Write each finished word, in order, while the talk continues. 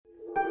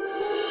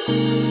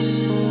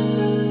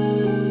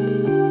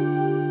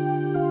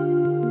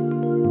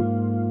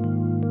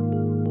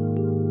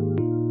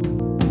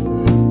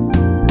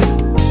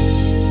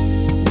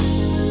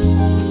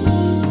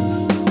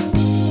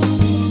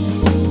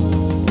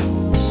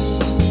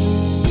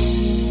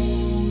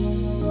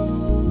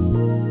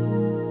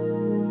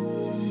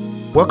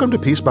Welcome to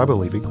Peace by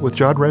Believing with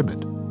John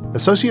Redmond,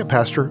 Associate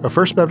Pastor of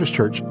First Baptist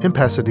Church in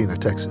Pasadena,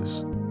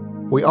 Texas.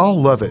 We all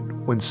love it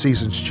when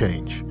seasons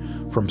change,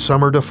 from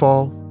summer to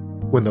fall,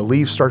 when the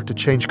leaves start to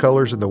change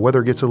colors and the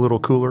weather gets a little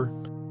cooler,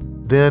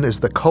 then as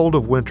the cold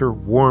of winter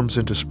warms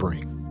into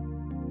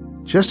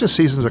spring. Just as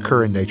seasons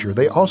occur in nature,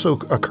 they also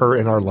occur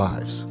in our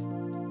lives.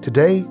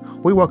 Today,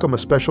 we welcome a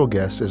special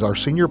guest as our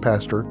senior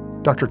pastor,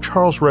 Dr.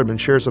 Charles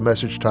Redmond, shares a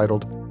message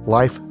titled,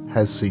 Life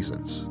Has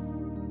Seasons.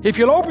 If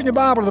you'll open your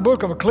Bible to the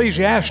book of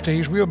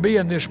Ecclesiastes, we'll be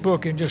in this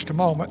book in just a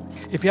moment.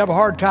 If you have a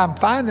hard time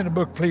finding the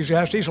book of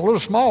Ecclesiastes, a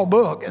little small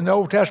book in the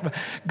Old Testament,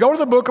 go to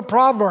the book of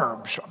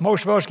Proverbs.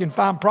 Most of us can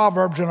find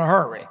Proverbs in a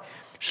hurry.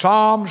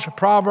 Psalms,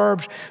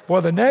 Proverbs.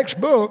 Well, the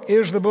next book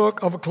is the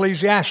book of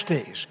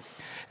Ecclesiastes.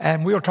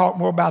 And we'll talk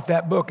more about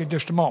that book in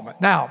just a moment.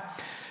 Now,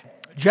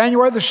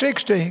 January the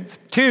 16th,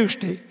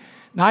 Tuesday,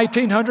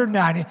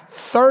 1990,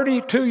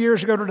 32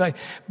 years ago today,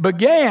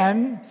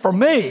 began for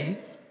me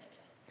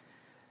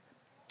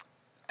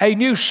a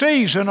new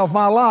season of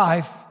my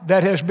life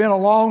that has been a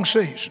long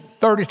season.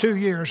 32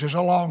 years is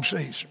a long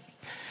season.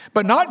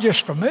 But not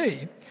just for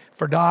me,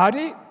 for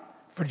Dottie,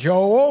 for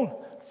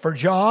Joel, for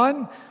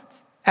John,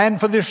 and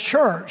for this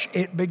church.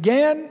 It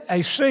began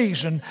a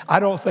season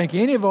I don't think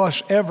any of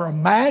us ever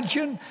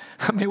imagined.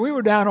 I mean, we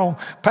were down on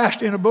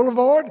Pasadena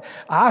Boulevard.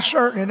 I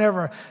certainly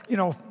never,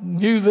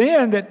 knew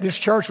then that this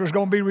church was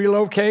going to be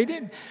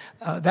relocated.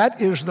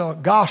 That is the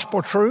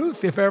gospel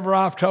truth, if ever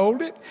I've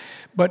told it.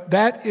 But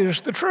that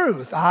is the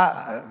truth.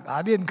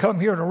 I didn't come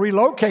here to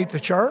relocate the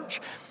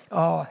church.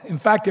 In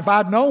fact, if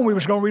I'd known we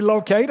was going to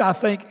relocate, I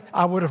think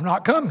I would have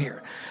not come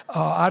here.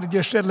 I'd have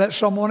just said, let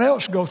someone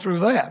else go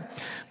through that.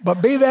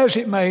 But be that as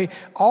it may,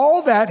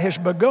 all that has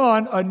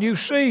begun a new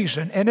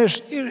season. And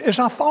as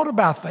I thought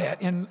about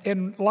that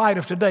in light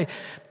of today,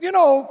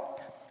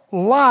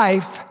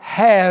 life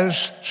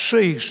has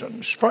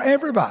seasons for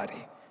everybody.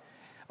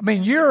 I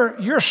mean,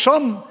 you're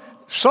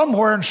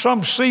somewhere in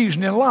some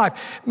season in life.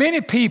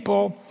 Many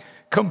people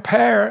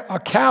compare a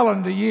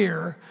calendar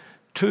year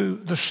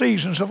to the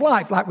seasons of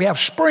life. Like we have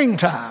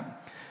springtime,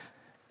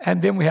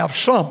 and then we have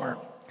summer,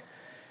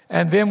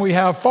 and then we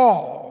have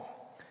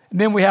fall, and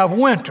then we have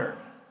winter.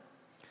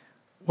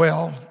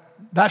 Well,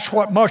 that's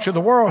what much of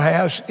the world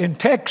has. In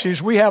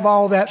Texas, we have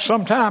all that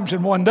sometimes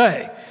in one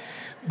day.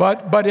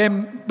 But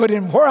in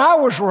where I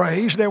was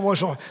raised, there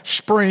was a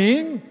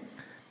spring,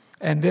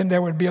 and then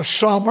there would be a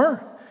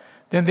summer.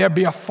 Then there'd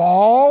be a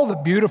fall, the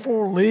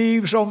beautiful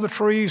leaves on the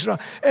trees,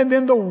 and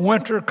then the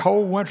winter,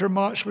 cold winter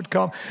months would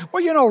come.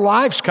 Well,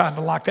 life's kind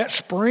of like that.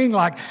 Spring,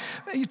 like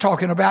you're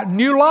talking about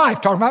new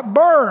life, talking about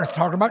birth,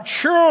 talking about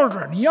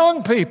children,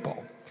 young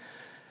people.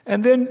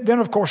 And then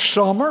of course,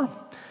 summer.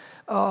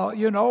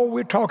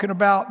 We're talking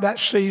about that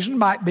season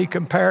might be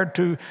compared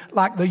to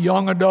like the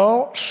young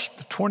adults,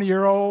 the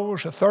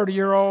 20-year-olds, the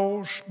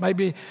 30-year-olds,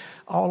 maybe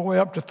all the way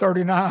up to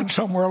 39,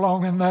 somewhere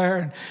along in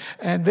there.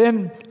 And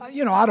then,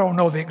 I don't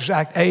know the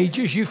exact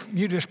ages.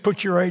 You just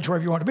put your age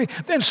wherever you want to be.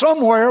 Then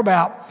somewhere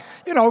about,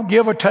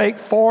 give or take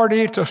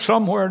 40 to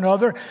somewhere or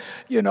another,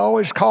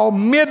 is called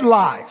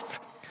midlife.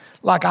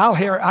 Like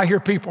I hear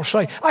people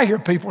say, like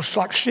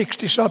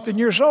 60-something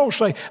years old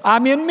say,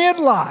 I'm in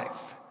midlife.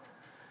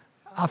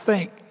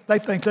 They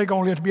think they're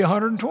going to live to be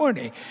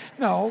 120.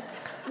 No.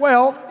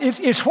 Well,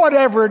 it's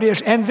whatever it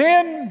is. And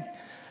then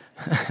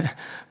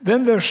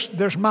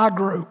there's my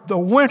group, the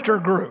winter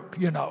group,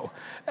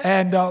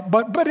 And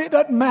but it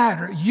doesn't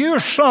matter. You're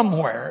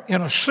somewhere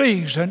in a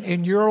season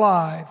in your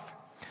life.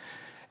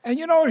 And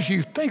as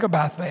you think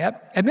about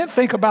that, and then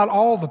think about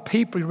all the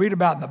people you read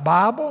about in the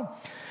Bible,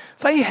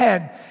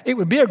 it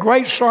would be a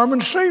great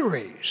sermon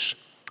series.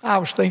 I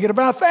was thinking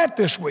about that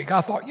this week. I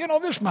thought,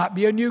 this might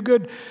be a new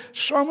good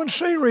sermon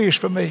series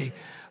for me.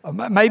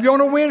 Maybe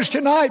on a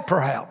Wednesday night,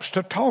 perhaps,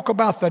 to talk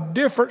about the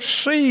different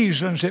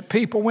seasons that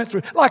people went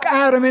through, like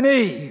Adam and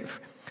Eve.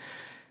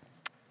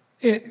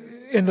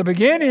 In the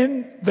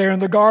beginning, they're in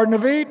the Garden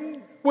of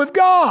Eden with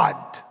God,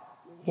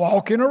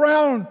 walking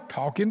around,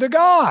 talking to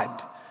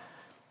God.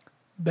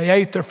 They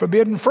ate the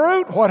forbidden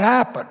fruit. What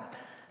happened?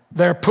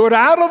 They're put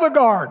out of the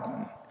garden.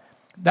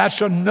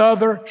 That's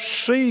another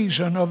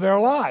season of their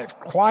life,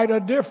 quite a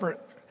different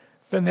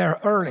than their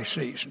early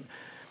season.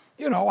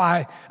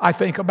 I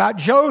think about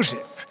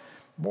Joseph.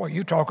 Boy,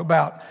 you talk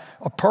about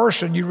a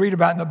person you read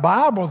about in the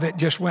Bible that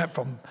just went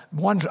from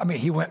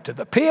he went to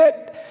the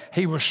pit,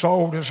 he was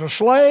sold as a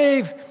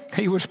slave,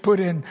 he was put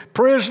in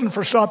prison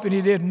for something he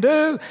didn't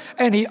do,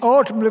 and he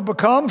ultimately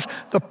becomes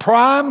the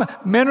prime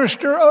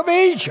minister of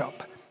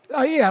Egypt.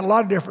 He had a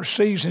lot of different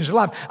seasons in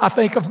life. I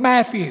think of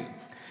Matthew.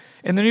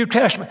 In the New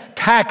Testament,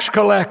 tax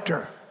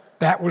collector.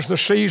 That was the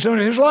season of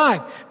his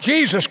life.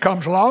 Jesus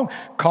comes along,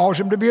 calls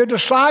him to be a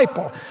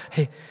disciple.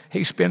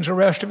 he spends the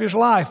rest of his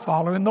life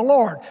following the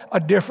Lord. A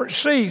different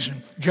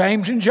season.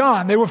 James and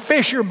John, they were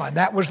fishermen.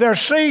 That was their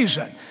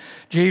season.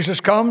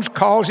 Jesus comes,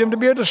 calls him to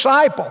be a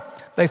disciple.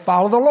 They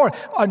follow the Lord.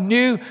 A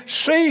new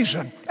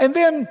season. And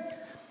then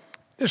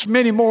there's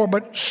many more,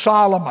 but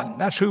Solomon,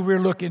 that's who we're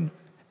looking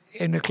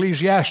in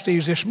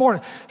Ecclesiastes this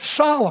morning.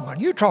 Solomon,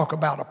 you talk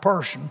about a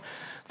person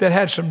that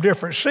had some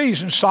different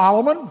seasons.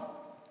 Solomon,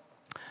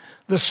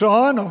 the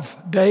son of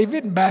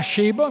David and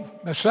Bathsheba,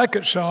 the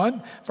second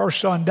son. First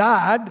son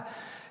died,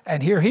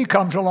 and here he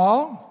comes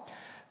along.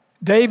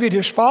 David,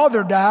 his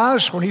father,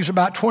 dies when he's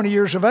about 20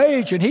 years of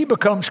age, and he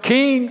becomes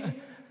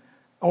king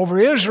over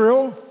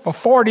Israel for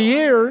 40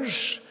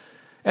 years.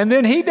 And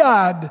then he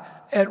died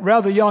at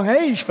rather young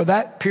age for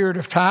that period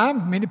of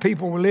time. Many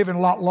people were living a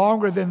lot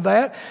longer than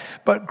that.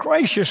 But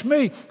gracious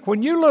me,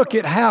 when you look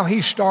at how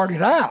he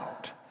started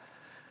out,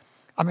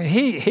 I mean,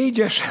 he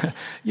just,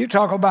 you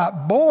talk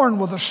about born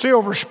with a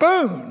silver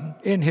spoon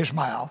in his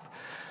mouth,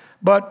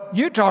 but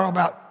you talk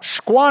about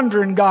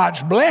squandering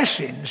God's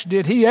blessings.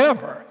 Did he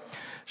ever?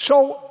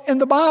 So in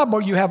the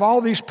Bible, you have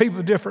all these people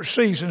of different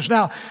seasons.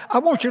 Now, I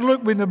want you to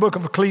look in the book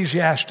of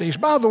Ecclesiastes.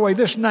 By the way,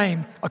 this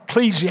name,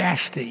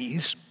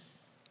 Ecclesiastes,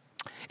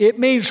 it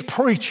means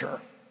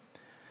preacher.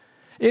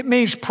 It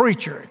means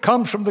preacher. It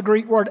comes from the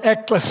Greek word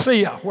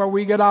ekklesia, where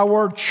we get our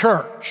word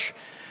church.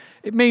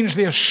 It means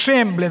the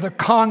assembly, the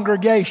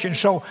congregation.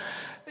 So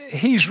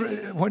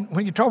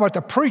when you talk about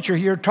the preacher,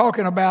 you're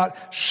talking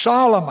about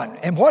Solomon.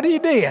 And what he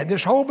did,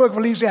 this whole book of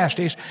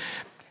Ecclesiastes,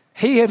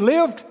 he had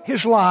lived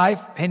his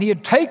life and he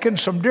had taken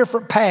some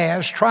different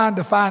paths trying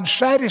to find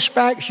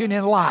satisfaction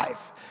in life.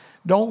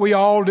 Don't we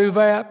all do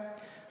that?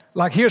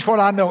 Like, here's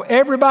what I know.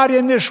 Everybody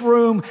in this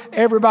room,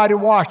 everybody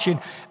watching,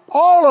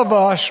 all of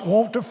us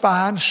want to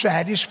find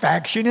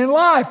satisfaction in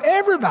life.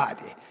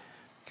 Everybody.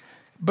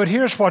 But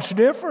here's what's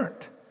different.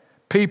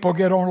 People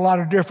get on a lot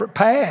of different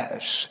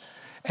paths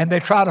and they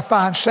try to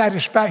find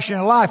satisfaction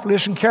in life.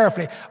 Listen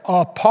carefully.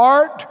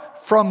 Apart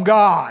from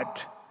God.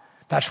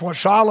 That's what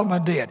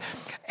Solomon did.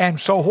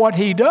 And so what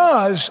he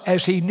does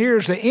as he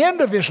nears the end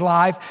of his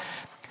life,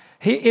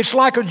 it's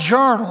like a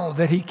journal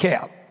that he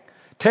kept,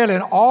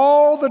 telling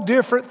all the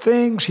different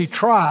things he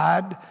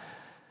tried,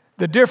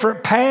 the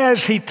different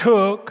paths he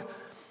took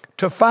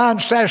to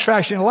find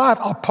satisfaction in life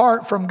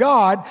apart from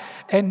God.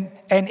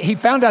 And he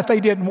found out they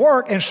didn't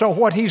work. And so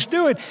what he's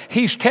doing,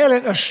 he's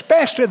telling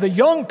especially the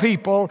young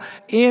people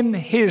in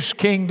his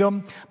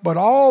kingdom, but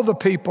all the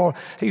people,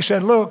 he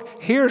said, look,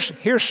 here's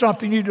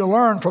something you need to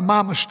learn from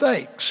my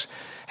mistakes.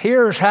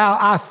 Here's how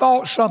I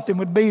thought something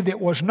would be that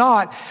was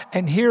not,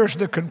 and here's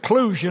the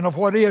conclusion of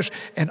what is.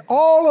 And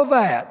all of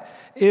that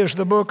is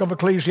the book of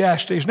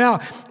Ecclesiastes.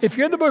 Now, if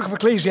you're in the book of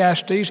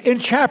Ecclesiastes, in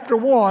chapter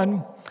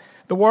 1,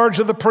 the words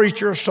of the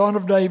preacher, son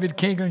of David,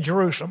 king in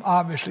Jerusalem,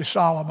 obviously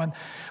Solomon.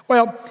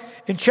 Well,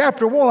 in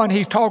chapter 1,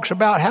 he talks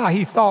about how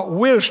he thought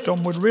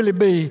wisdom would really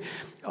be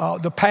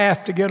the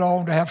path to get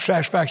on to have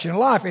satisfaction in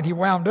life. And he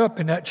wound up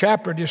in that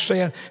chapter just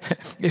saying,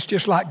 it's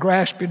just like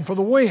grasping for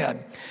the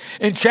wind.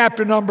 In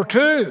chapter number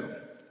 2,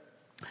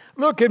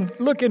 look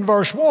in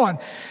verse 1,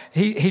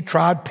 he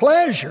tried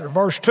pleasure.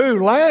 Verse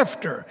 2,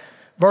 laughter.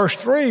 Verse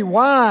 3,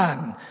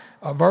 wine.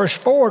 Verse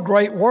 4,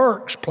 great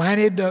works,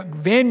 planted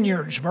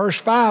vineyards. Verse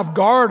 5,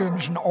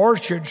 gardens and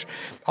orchards,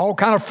 all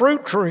kind of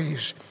fruit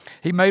trees.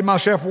 He made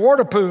myself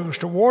water pools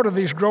to water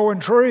these growing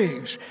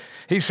trees.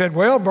 He said,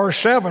 well, verse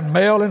 7,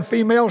 male and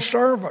female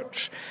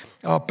servants,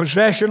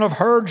 possession of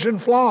herds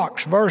and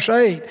flocks. Verse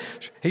 8,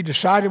 he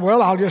decided,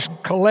 well, I'll just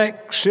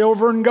collect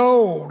silver and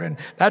gold, and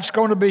that's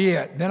going to be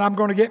it. Then I'm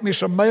going to get me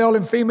some male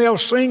and female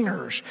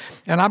singers,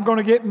 and I'm going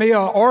to get me an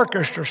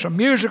orchestra, some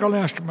musical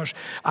instruments.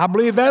 I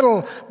believe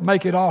that'll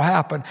make it all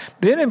happen.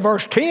 Then in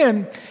verse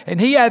 10, and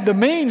he had the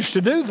means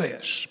to do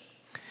this.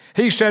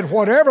 He said,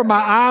 whatever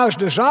my eyes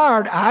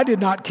desired, I did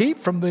not keep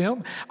from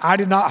them. I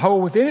did not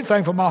hold with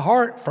anything from my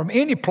heart, from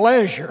any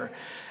pleasure.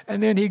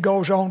 And then he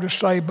goes on to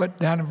say, but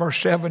down in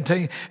verse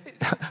 17,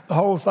 the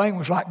whole thing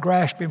was like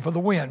grasping for the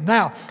wind.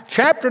 Now,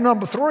 chapter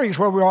number 3 is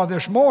where we are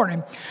this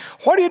morning.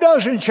 What he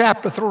does in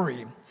chapter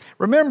 3,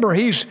 remember,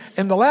 he's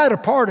in the latter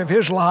part of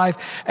his life,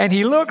 and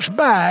he looks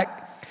back,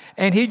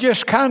 and he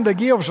just kind of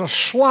gives a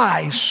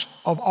slice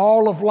of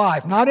all of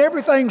life. Not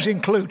everything's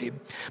included,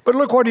 but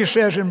look what he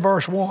says in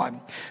verse 1.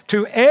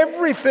 To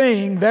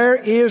everything there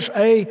is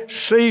a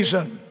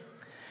season,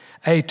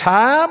 a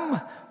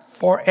time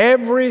for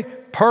every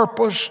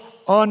purpose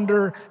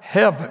under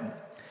heaven.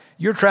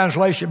 Your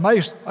translation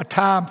makes a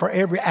time for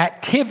every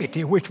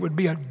activity, which would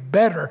be a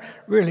better,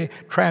 really,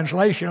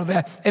 translation of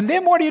that. And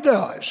then what he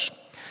does,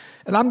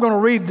 and I'm going to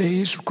read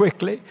these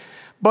quickly,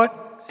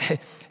 but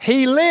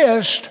he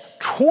lists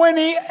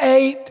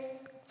 28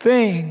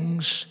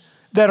 things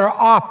that are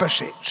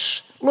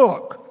opposites.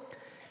 Look,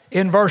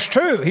 in verse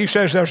 2, he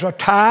says there's a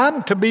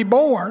time to be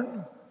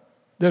born,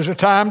 there's a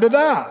time to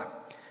die,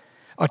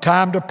 a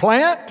time to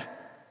plant,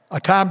 a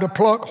time to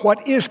pluck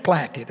what is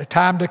planted, a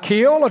time to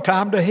kill, a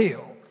time to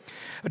heal,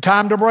 a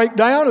time to break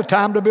down, a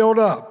time to build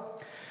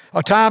up,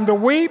 a time to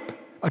weep,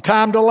 a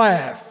time to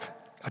laugh,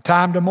 a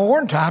time to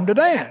mourn, time to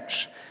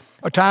dance,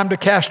 a time to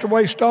cast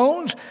away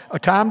stones, a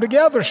time to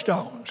gather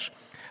stones,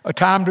 a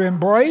time to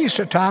embrace,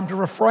 a time to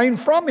refrain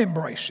from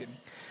embracing,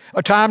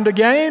 a time to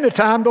gain, a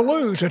time to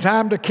lose, a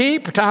time to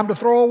keep, a time to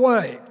throw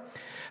away,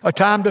 a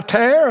time to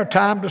tear, a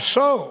time to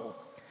sow,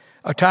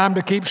 a time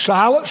to keep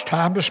silence,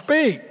 time to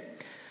speak,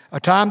 a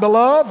time to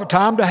love, a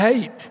time to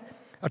hate,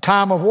 a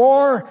time of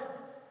war,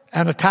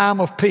 and a time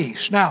of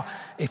peace. Now,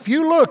 if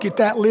you look at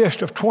that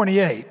list of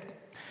 28,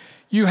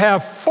 you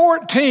have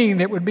 14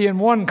 that would be in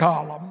one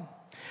column,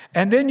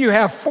 and then you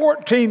have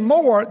 14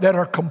 more that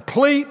are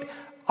complete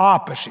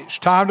opposites.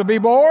 Time to be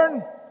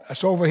born,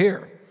 that's over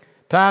here.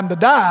 Time to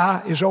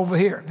die is over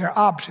here. They're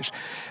opposites.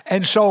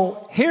 And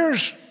so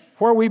here's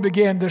where we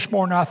begin this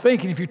morning, I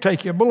think, and if you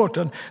take your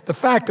bulletin, the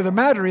fact of the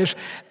matter is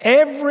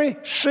every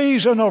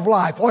season of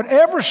life,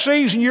 whatever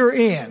season you're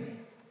in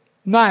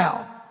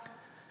now,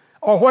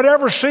 or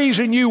whatever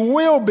season you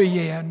will be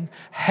in,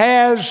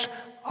 has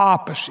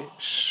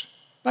opposites.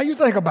 Now you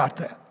think about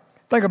that.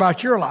 Think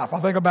about your life.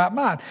 I think about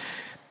mine.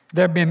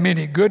 There have been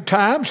many good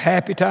times,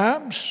 happy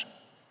times.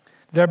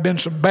 There have been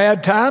some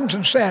bad times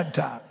and sad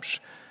times.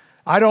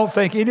 I don't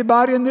think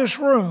anybody in this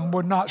room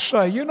would not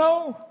say, you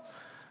know,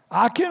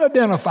 I can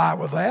identify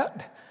with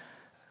that.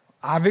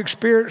 I've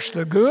experienced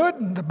the good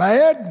and the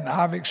bad, and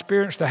I've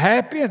experienced the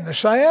happy and the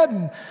sad,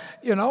 and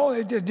you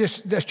know,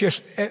 that's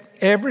just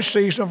every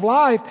season of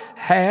life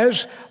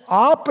has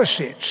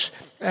opposites,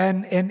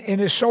 and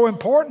it's so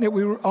important that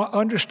we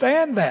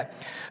understand that.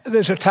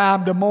 There's a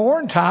time to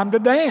mourn, time to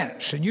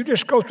dance, and you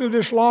just go through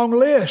this long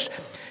list.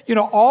 You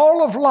know,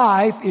 all of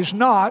life is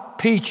not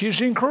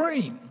peaches and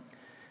cream.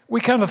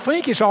 We kind of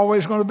think it's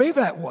always going to be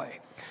that way.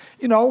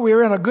 You know,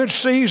 we're in a good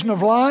season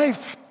of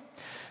life,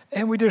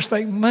 and we just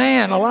think,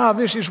 man, alive,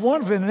 this is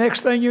wonderful. And the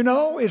next thing you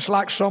know, it's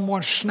like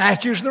someone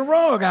snatches the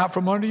rug out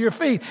from under your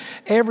feet.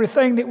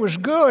 Everything that was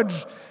good,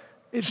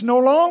 it's no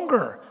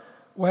longer.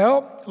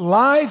 Well,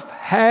 life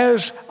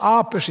has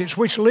opposites,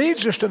 which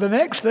leads us to the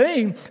next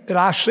thing that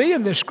I see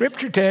in this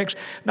scripture text.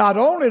 Not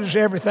only does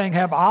everything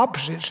have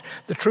opposites,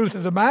 the truth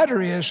of the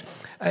matter is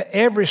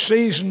every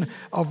season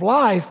of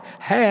life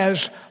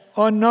has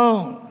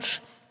unknowns.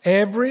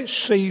 Every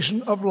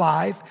season of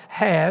life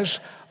has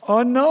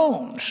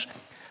unknowns.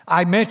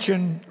 I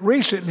mentioned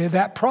recently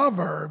that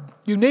proverb.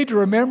 You need to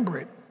remember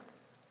it.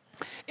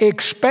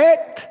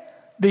 Expect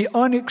the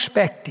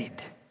unexpected.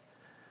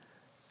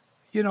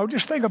 You know,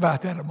 just think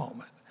about that a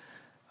moment.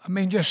 I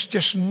mean,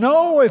 just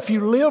know if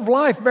you live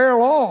life very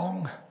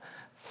long,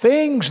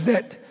 things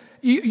that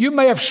you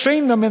may have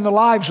seen them in the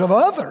lives of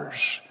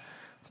others,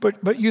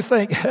 but you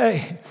think,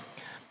 hey,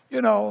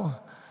 you know,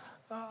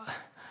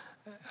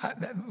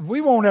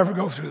 we won't ever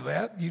go through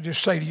that. You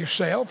just say to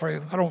yourself,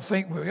 or I don't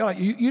think we will.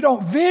 You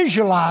don't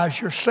visualize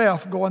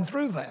yourself going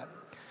through that.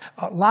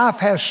 Life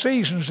has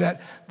seasons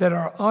that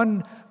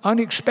are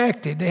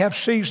unexpected. They have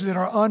seasons that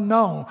are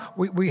unknown.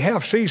 We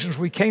have seasons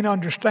we can't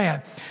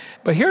understand.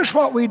 But here's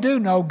what we do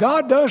know.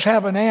 God does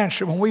have an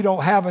answer when we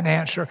don't have an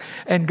answer.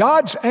 And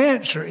God's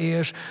answer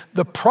is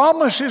the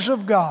promises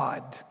of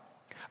God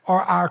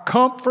are our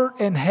comfort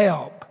and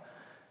help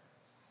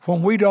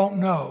when we don't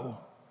know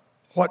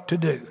what to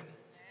do.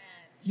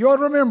 You ought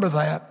to remember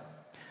that,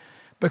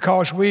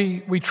 because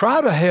we try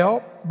to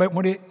help, but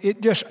when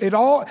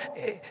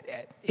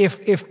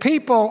if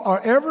people are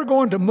ever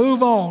going to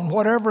move on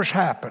whatever's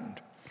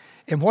happened,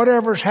 and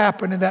whatever's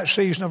happened in that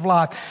season of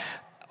life,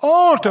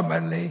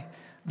 ultimately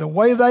the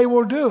way they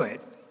will do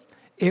it,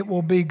 it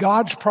will be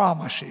God's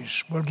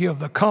promises will give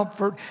the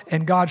comfort,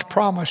 and God's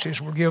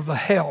promises will give the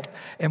help,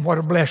 and what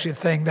a blessed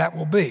thing that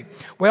will be.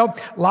 Well,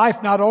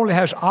 life not only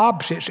has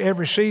opposites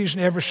every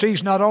season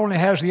not only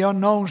has the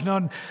unknowns,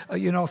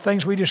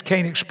 things we just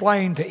can't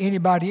explain to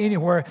anybody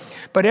anywhere,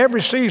 but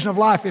every season of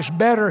life is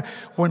better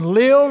when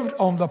lived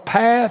on the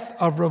path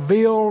of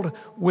revealed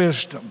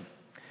wisdom.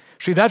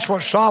 See, that's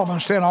what Solomon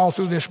said all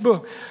through this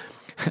book.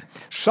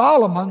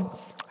 Solomon,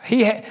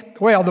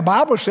 the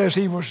Bible says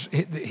he was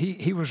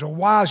the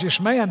wisest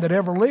man that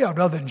ever lived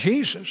other than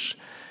Jesus.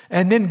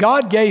 And then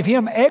God gave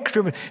him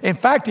extra. In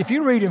fact, if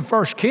you read in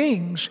 1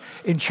 Kings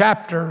in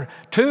chapter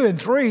 2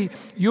 and 3,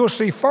 you'll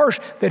see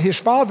first that his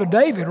father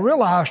David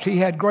realized he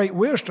had great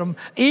wisdom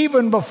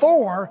even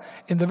before,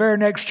 in the very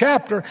next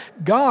chapter,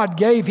 God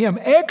gave him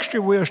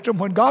extra wisdom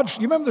when you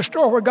remember the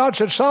story where God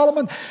said,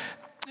 Solomon,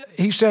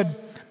 he said,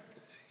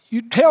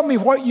 you tell me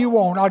what you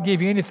want, I'll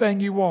give you anything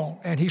you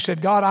want. And he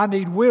said, God, I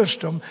need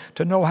wisdom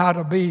to know how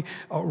to be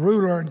a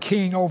ruler and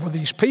king over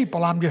these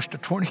people. I'm just a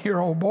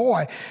 20-year-old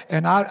boy,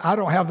 and I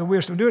don't have the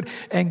wisdom to do it.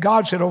 And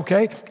God said,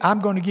 okay,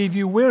 I'm going to give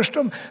you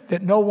wisdom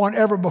that no one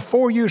ever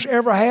before you's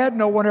ever had,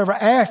 no one ever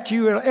after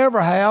you will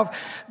ever have.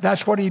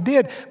 That's what he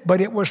did.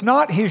 But it was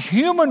not his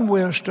human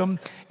wisdom,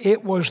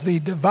 it was the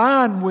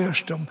divine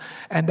wisdom.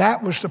 And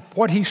that was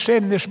what he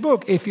said in this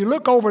book. If you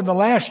look over in the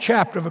last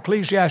chapter of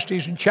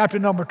Ecclesiastes, in chapter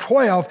number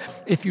 12,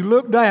 if you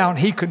look down,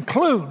 he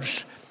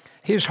concludes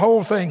his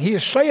whole thing. He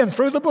is saying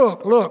through the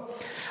book,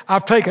 look,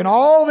 I've taken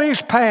all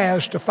these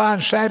paths to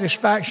find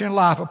satisfaction in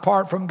life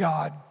apart from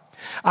God.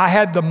 I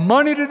had the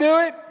money to do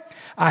it.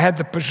 I had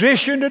the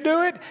position to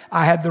do it.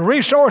 I had the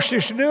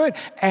resources to do it,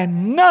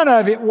 and none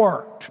of it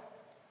worked.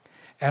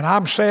 And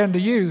I'm saying to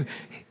you,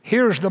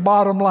 here's the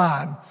bottom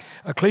line.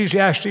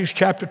 Ecclesiastes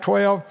chapter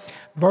 12,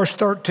 verse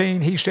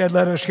 13, he said,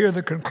 let us hear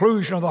the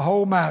conclusion of the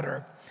whole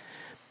matter.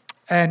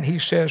 And he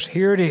says,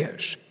 here it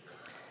is.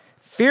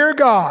 Fear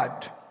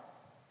God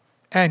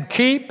and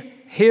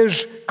keep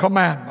his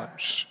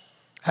commandments.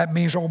 That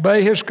means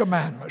obey his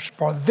commandments.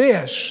 For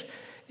this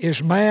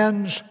is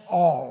man's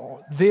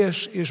all.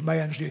 This is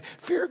man's duty.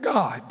 Fear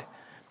God.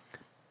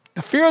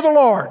 Now, fear the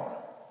Lord.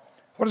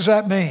 What does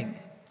that mean?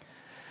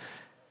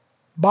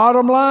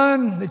 Bottom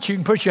line that you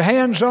can put your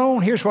hands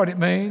on, here's what it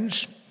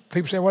means.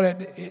 People say, well,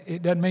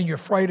 it doesn't mean you're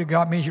afraid of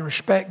God. It means you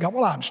respect God.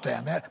 Well, I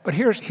understand that. But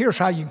here's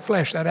how you can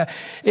flesh that out.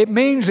 It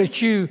means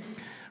that you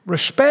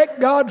respect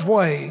God's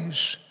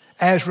ways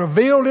as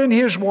revealed in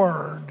his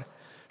word,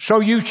 so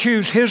you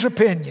choose his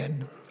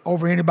opinion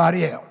over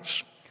anybody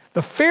else.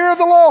 The fear of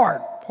the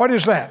Lord, what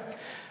is that?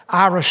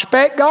 I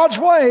respect God's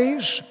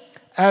ways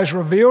as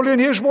revealed in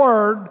his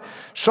word,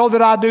 so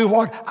that I do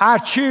what? I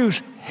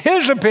choose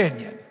his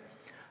opinion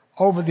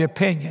over the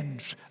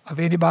opinions of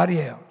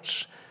anybody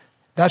else.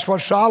 That's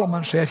what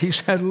Solomon said. He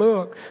said,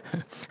 look,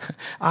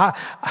 I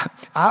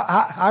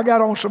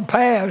got on some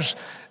paths.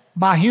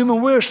 My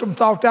human wisdom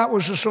thought that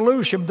was the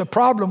solution. The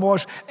problem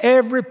was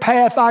every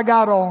path I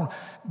got on,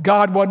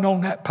 God wasn't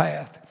on that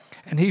path.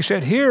 And he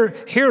said,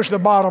 here's the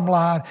bottom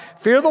line.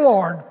 Fear the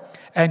Lord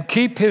and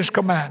keep his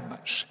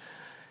commandments.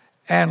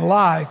 And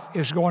life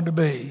is going to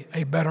be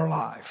a better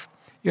life.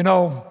 You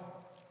know,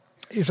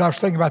 as I was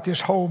thinking about this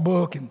whole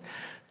book and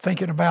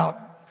thinking about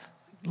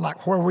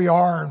like where we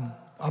are in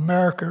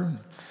America and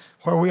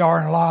where we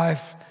are in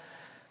life,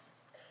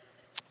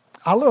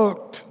 I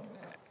looked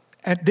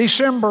at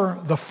December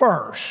the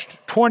 1st,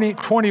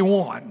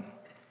 2021.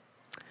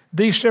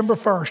 December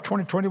 1st,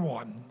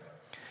 2021.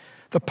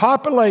 The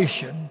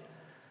population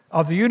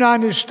of the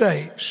United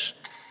States,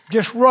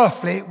 just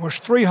roughly, was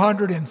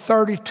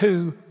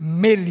 332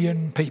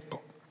 million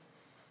people.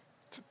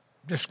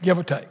 Just give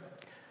or take.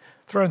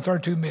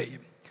 332 million.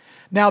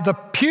 Now, the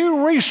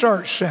Pew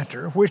Research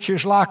Center, which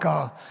is like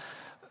a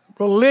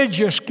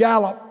religious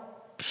Gallup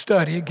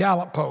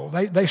poll,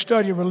 they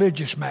study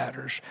religious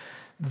matters.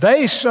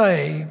 They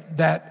say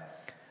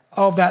that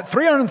of that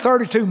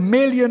 332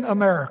 million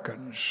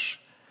Americans,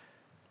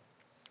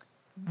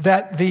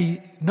 that the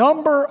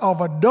number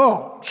of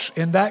adults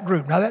in that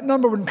group, now that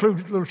number would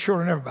include little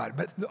children and everybody,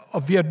 but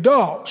of the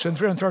adults in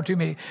 332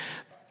 million,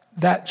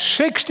 that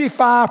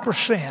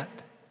 65%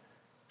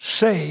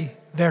 say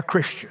they're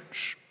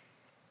Christians.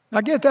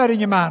 Now get that in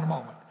your mind a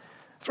moment.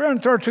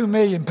 332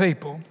 million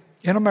people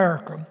in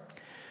America,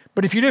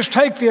 but if you just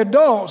take the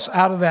adults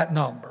out of that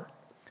number,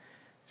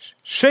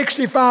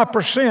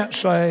 65%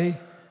 say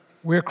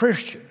we're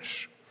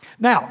Christians.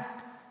 Now,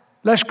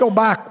 let's go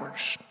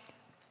backwards.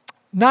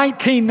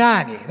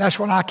 1990, that's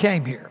when I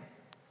came here.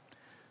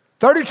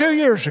 32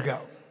 years ago,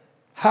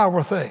 how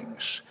were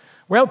things?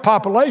 Well, the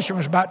population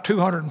was about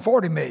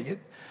 240 million.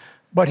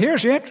 But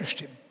here's the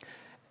interesting.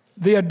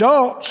 The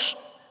adults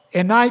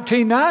in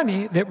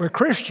 1990 that were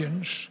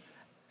Christians,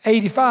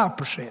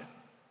 85%.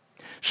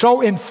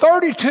 So in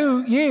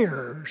 32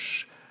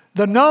 years,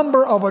 the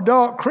number of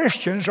adult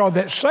Christians, or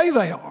that say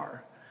they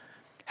are,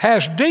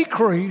 has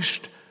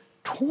decreased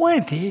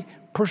 20%.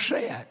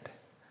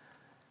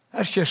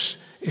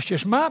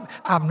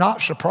 I'm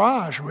not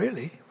surprised,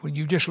 really, when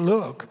you just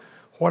look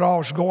what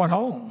all's going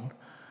on.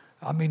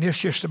 I mean, it's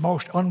just the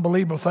most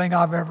unbelievable thing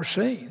I've ever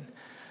seen.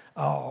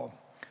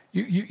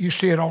 You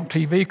see it on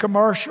TV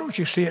commercials.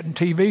 You see it in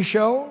TV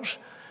shows.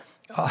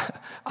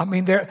 I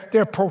mean,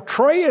 they're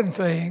portraying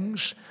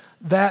things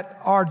that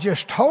are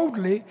just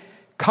totally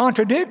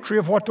contradictory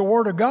of what the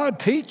Word of God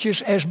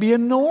teaches as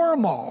being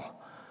normal.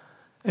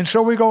 And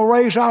so we go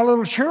raise our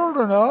little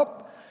children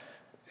up,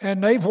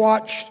 and they've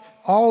watched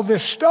all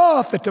this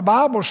stuff that the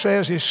Bible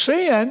says is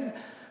sin,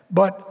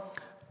 but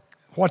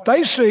what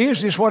they see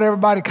is what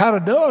everybody kind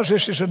of does.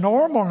 This is a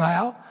normal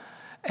now.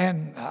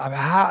 And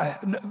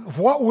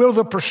what will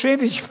the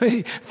percentage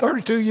be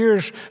 32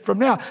 years from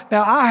now?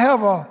 Now, I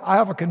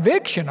have a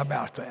conviction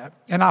about that,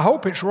 and I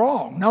hope it's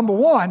wrong. Number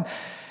one,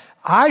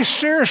 I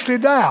seriously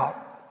doubt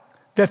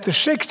that the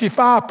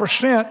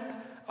 65%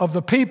 of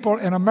the people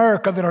in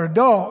America that are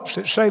adults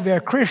that say they're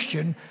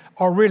Christian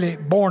are really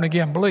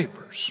born-again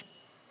believers.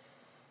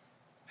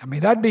 I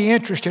mean, that'd be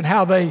interesting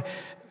how they,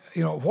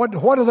 what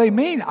do they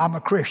mean I'm a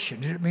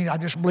Christian? Does it mean I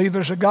just believe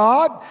there's a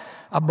God?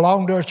 I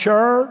belong to a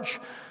church?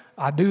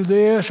 I do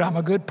this? I'm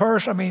a good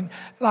person? I mean,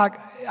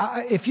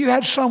 if you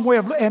had some way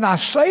of, and I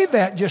say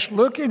that just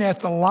looking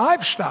at the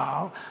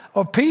lifestyle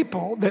of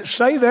people that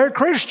say they're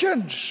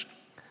Christians.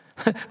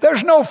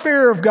 There's no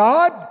fear of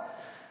God.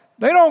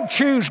 They don't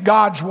choose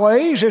God's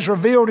ways as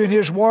revealed in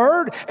His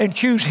Word and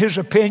choose His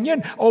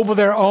opinion over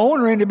their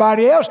own or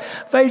anybody else.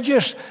 They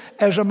just,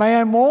 as a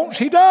man wants,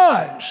 he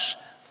does.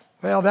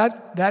 Well,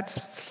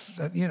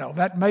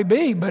 that may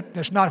be, but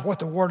that's not what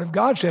the Word of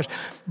God says.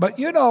 But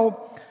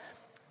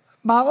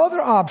my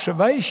other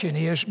observation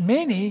is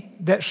many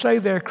that say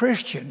they're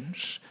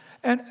Christians,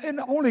 And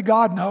only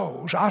God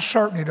knows. I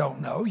certainly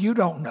don't know. You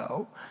don't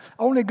know.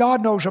 Only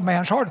God knows a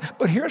man's heart.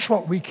 But here's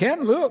what we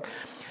can look.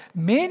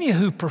 Many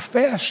who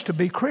profess to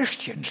be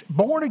Christians,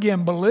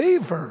 born-again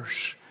believers,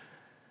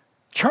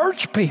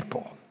 church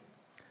people,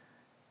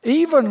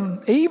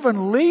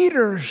 even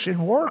leaders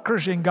and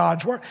workers in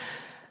God's work,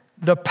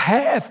 the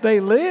path they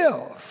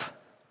live,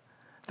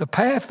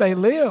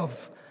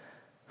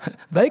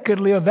 they could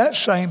live that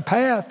same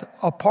path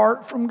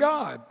apart from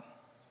God.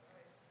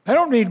 They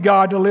don't need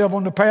God to live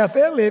on the path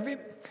they're living.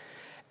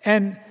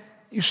 And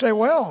you say,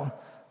 well,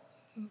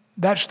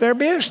 that's their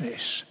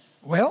business.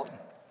 Well,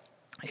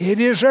 it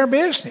is their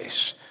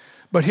business.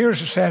 But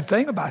here's the sad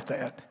thing about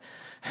that.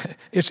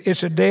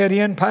 It's a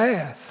dead-end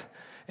path.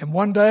 And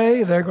one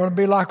day they're going to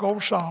be like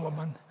old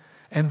Solomon.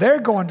 And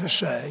they're going to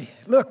say,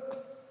 look,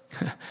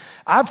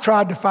 I've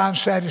tried to find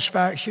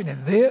satisfaction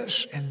in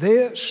this, and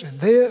this, and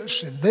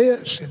this, and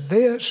this, and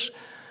this.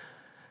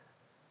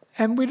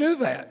 And we do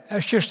that.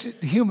 That's just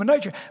human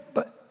nature.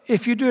 But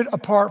if you do it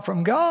apart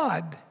from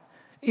God,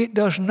 it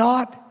does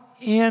not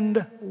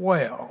end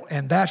well.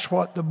 And that's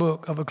what the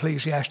book of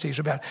Ecclesiastes is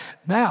about.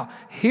 Now,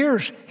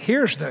 here's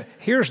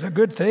the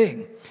good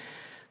thing.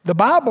 The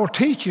Bible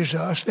teaches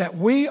us that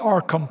we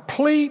are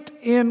complete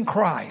in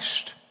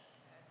Christ.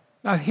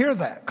 Now hear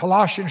that.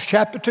 Colossians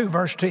chapter 2,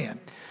 verse 10.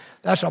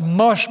 That's a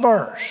must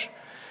verse.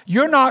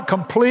 You're not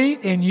complete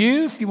in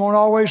youth. You won't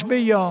always be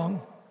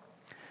young.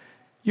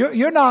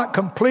 You're not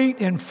complete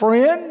in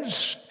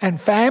friends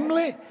and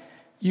family.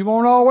 You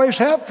won't always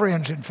have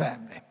friends and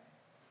family.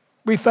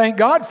 We thank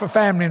God for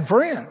family and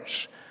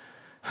friends.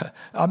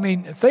 I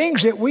mean,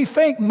 things that we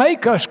think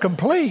make us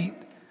complete,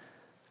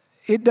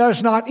 it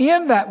does not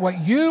end that way.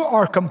 You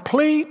are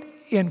complete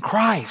in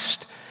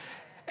Christ.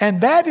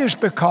 And that is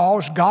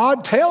because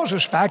God tells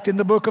us, in fact, in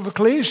the book of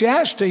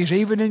Ecclesiastes,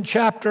 even in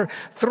chapter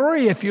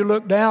 3, if you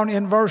look down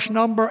in verse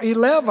number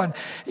 11,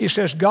 he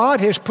says,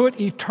 God has put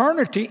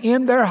eternity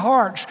in their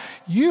hearts.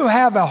 You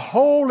have a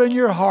hole in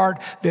your heart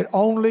that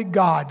only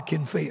God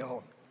can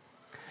fill.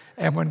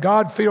 And when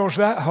God fills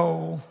that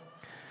hole,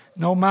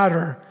 no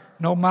matter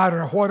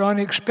what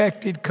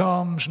unexpected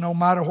comes, no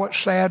matter what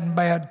sad and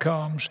bad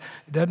comes,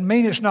 it doesn't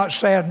mean it's not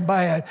sad and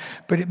bad,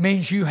 but it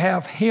means you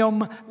have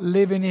Him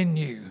living in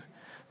you.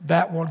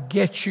 That will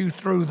get you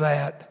through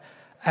that,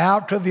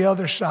 out to the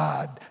other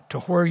side, to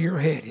where you're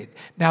headed.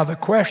 Now the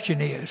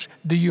question is,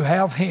 do you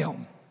have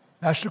Him?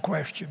 That's the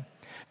question.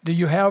 Do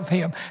you have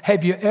Him?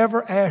 Have you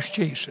ever asked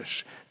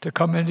Jesus to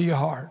come into your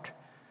heart,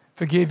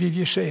 forgive you of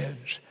your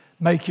sins,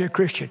 make you a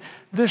Christian?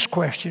 This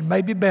question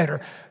may be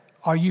better.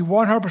 Are you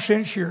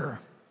 100% sure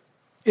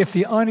if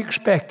the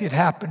unexpected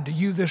happened to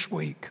you this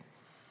week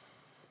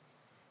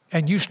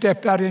and you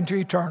stepped out into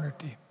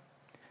eternity,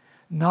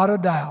 not a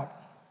doubt,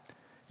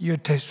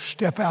 you'd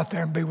step out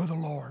there and be with the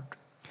Lord?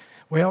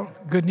 Well,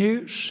 good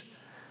news,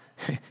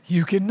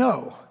 you can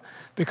know,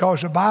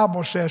 because the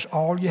Bible says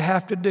all you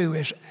have to do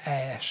is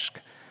ask.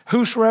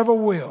 Whosoever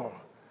will,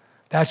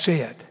 that's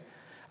it.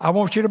 I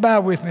want you to bow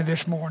with me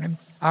this morning.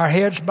 Our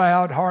heads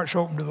bowed, hearts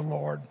open to the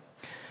Lord.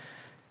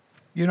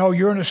 You know,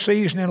 you're in a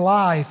season in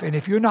life, and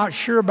if you're not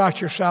sure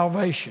about your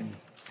salvation,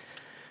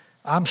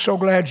 I'm so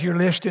glad you're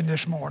listening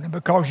this morning,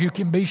 because you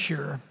can be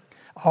sure.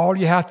 All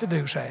you have to do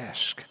is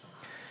ask.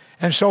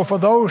 And so for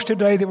those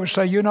today that would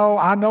say,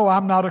 I know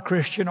I'm not a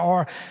Christian,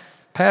 or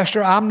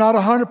Pastor, I'm not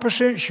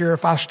 100% sure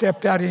if I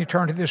stepped out in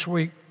eternity this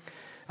week.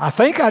 I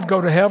think I'd go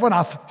to heaven.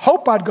 I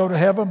hope I'd go to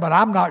heaven, but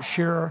I'm not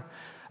sure.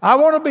 I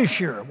want to be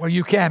sure. Well,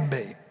 you can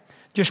be.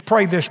 Just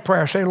pray this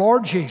prayer. Say,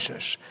 Lord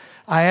Jesus,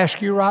 I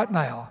ask you right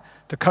now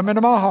to come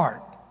into my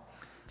heart.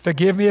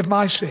 Forgive me of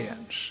my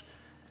sins.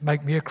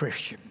 Make me a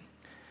Christian.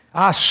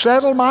 I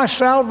settle my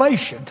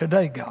salvation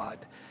today, God.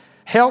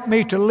 Help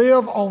me to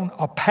live on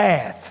a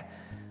path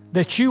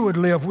that you would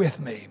live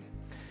with me.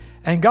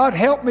 And God,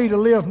 help me to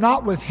live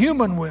not with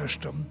human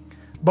wisdom,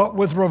 but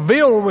with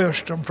revealed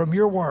wisdom from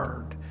your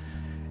word,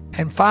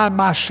 and find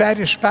my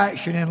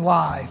satisfaction in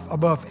life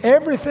above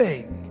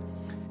everything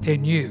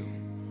in you.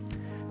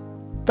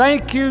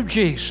 Thank you,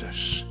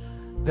 Jesus,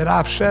 that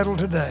I've settled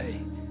today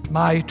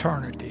my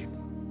eternity.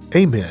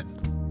 Amen.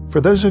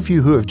 For those of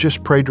you who have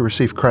just prayed to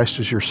receive Christ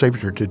as your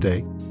Savior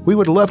today, we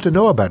would love to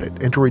know about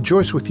it and to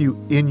rejoice with you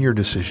in your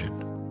decision.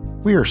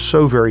 We are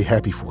so very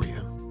happy for you.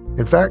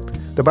 In fact,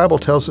 the Bible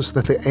tells us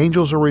that the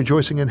angels are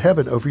rejoicing in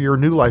heaven over your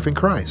new life in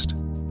Christ.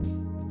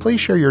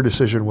 Please share your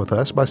decision with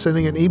us by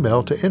sending an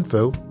email to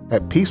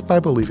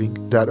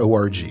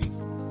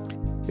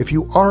info@peacebybelieving.org. If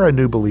you are a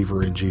new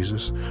believer in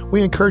Jesus,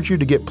 we encourage you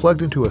to get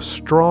plugged into a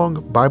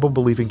strong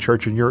Bible-believing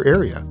church in your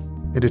area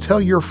and to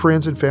tell your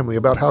friends and family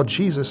about how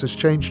Jesus has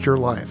changed your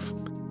life.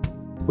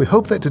 We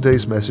hope that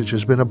today's message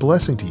has been a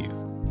blessing to you.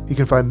 You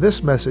can find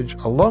this message,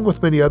 along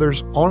with many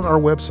others, on our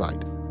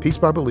website,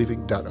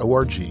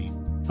 peacebybelieving.org,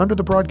 under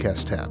the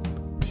Broadcast tab.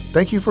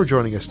 Thank you for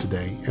joining us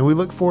today, and we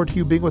look forward to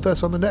you being with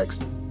us on the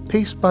next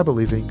Peace by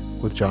Believing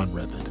with John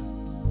Redmond.